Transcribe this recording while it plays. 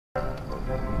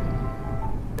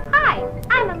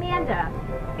Amanda.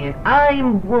 And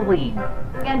I'm Wooly.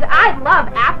 And I love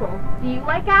apples. Do you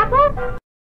like apples?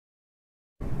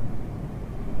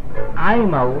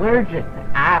 I'm allergic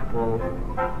to apples.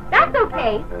 That's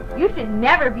okay. You should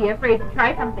never be afraid to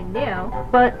try something new.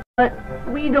 But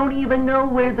we don't even know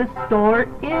where the store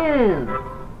is.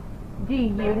 Do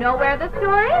you know where the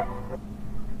store is?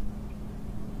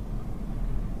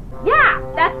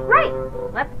 Yeah, that's right.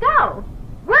 Let's go.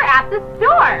 We're at the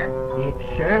store.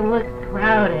 It sure looks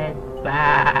crowded.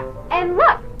 Bah. And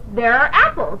look, there are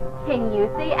apples. Can you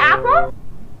see apples?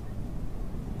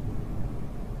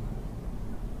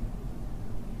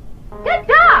 Good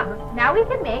job! Now we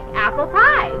can make apple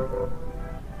pies.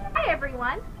 Hi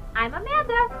everyone, I'm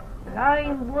Amanda. And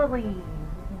I'm Wooly.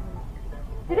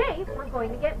 Today we're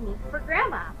going to get meat for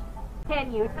Grandma.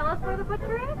 Can you tell us where the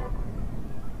butcher is?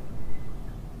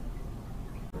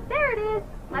 There it is.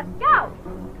 Let's go.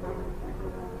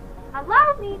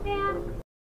 Hello, meat man.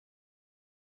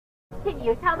 Can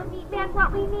you tell the meat man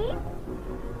what we need?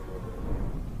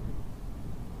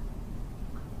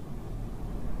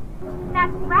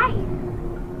 That's right.